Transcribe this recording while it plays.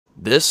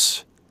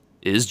This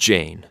is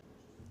Jane,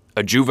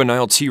 a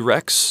juvenile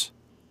T-Rex.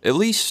 At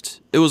least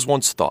it was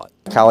once thought.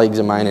 Colleagues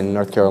of mine in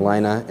North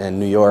Carolina and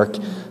New York,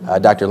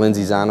 Dr.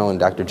 Lindsay Zanno and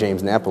Dr.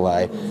 James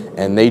Napoli,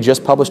 and they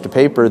just published a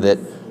paper that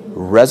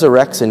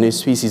resurrects a new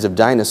species of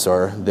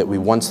dinosaur that we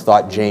once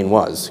thought Jane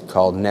was,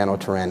 called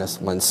Nanotyrannus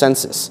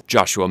lensensis.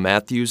 Joshua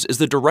Matthews is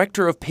the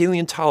director of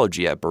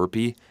paleontology at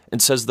Burpee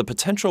and says the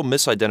potential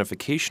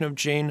misidentification of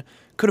Jane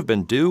could have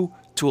been due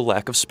to a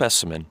lack of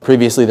specimen.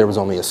 Previously there was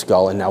only a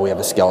skull, and now we have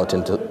a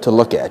skeleton to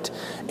look at.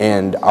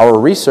 And our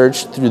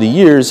research through the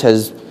years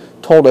has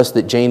told us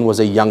that Jane was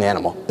a young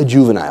animal, a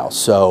juvenile,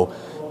 so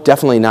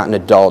definitely not an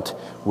adult,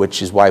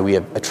 which is why we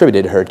have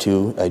attributed her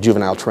to a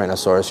juvenile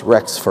Tyrannosaurus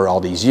rex for all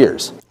these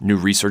years. New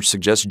research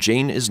suggests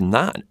Jane is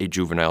not a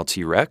juvenile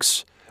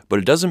T-Rex, but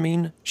it doesn't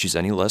mean she's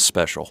any less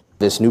special.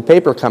 This new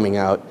paper coming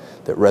out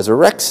that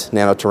resurrects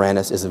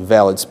Nanotyrannus as a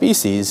valid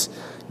species.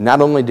 Not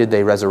only did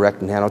they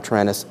resurrect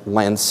Nanotyrannus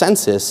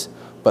lensensis,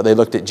 but they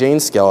looked at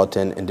Jane's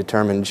skeleton and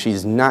determined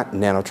she's not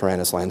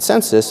Nanotyrannus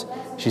lensensis.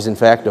 She's in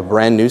fact a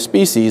brand new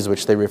species,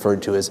 which they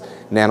referred to as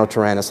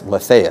Nanotyrannus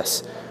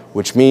lethaeus,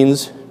 which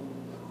means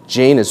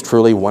Jane is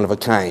truly one of a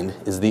kind,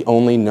 is the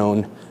only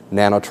known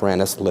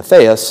Nanotyrannus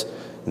lethaeus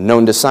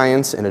known to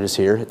science, and it is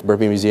here at the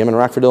Burpee Museum in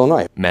Rockford,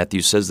 Illinois.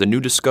 Matthews says the new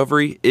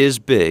discovery is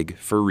big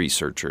for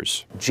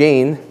researchers.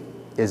 Jane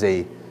is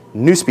a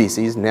new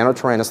species,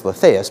 Nanotyrannus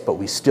lethaeus, but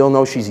we still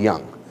know she's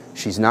young.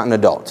 She's not an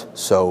adult.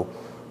 So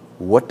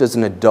what does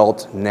an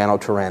adult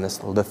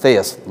Nanotyrannus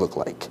lethaeus look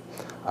like?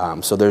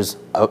 So there's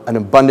an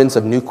abundance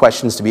of new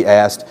questions to be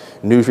asked,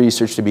 new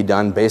research to be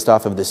done based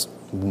off of this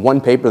one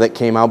paper that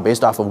came out,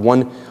 based off of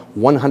one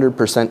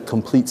 100%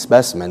 complete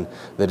specimen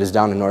that is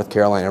down in North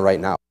Carolina right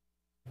now.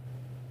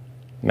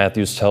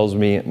 Matthews tells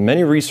me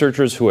many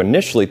researchers who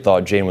initially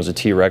thought Jane was a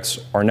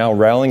T-Rex are now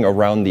rallying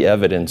around the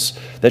evidence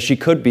that she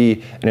could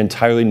be an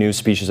entirely new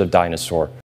species of dinosaur.